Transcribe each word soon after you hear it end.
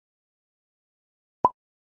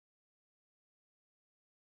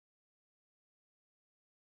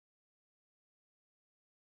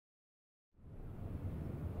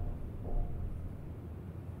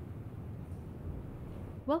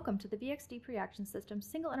Welcome to the VXD Preaction Systems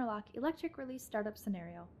Single-Interlock Electric Release Startup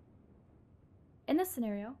Scenario. In this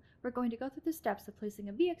scenario, we're going to go through the steps of placing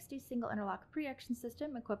a VXD Single-Interlock Preaction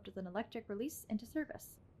System equipped with an electric release into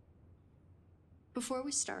service. Before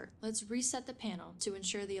we start, let's reset the panel to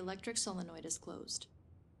ensure the electric solenoid is closed.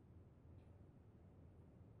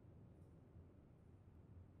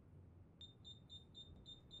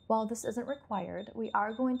 While this isn't required, we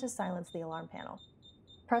are going to silence the alarm panel.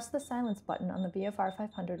 Press the silence button on the VFR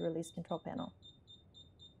 500 release control panel.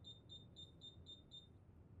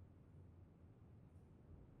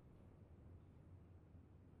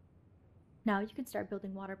 Now you can start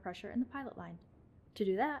building water pressure in the pilot line. To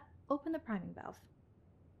do that, open the priming valve.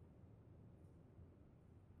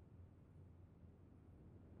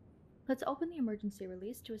 Let's open the emergency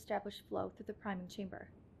release to establish flow through the priming chamber.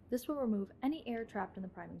 This will remove any air trapped in the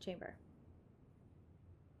priming chamber.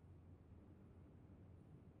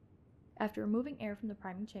 After removing air from the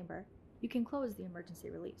priming chamber, you can close the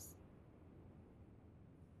emergency release.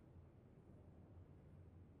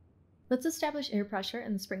 Let's establish air pressure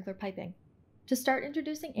in the sprinkler piping. To start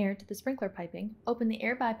introducing air to the sprinkler piping, open the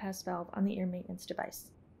air bypass valve on the air maintenance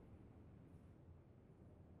device.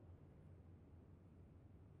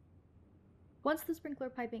 Once the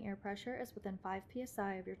sprinkler piping air pressure is within 5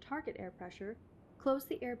 psi of your target air pressure, close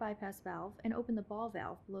the air bypass valve and open the ball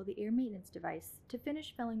valve below the air maintenance device to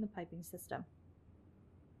finish filling the piping system.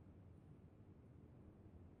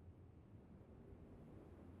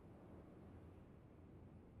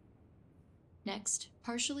 Next,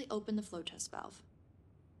 partially open the flow test valve.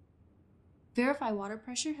 Verify water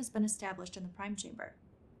pressure has been established in the prime chamber.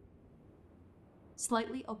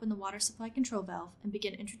 Slightly open the water supply control valve and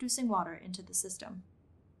begin introducing water into the system.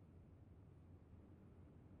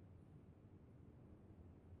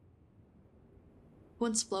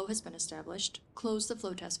 Once flow has been established, close the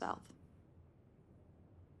flow test valve.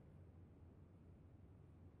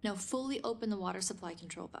 Now fully open the water supply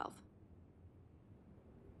control valve.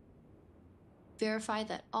 Verify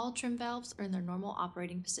that all trim valves are in their normal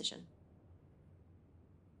operating position.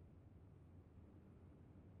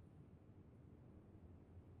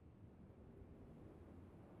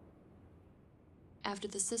 After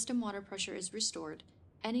the system water pressure is restored,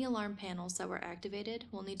 any alarm panels that were activated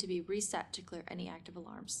will need to be reset to clear any active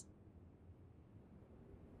alarms.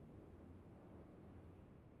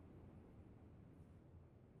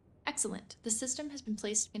 Excellent! The system has been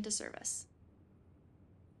placed into service.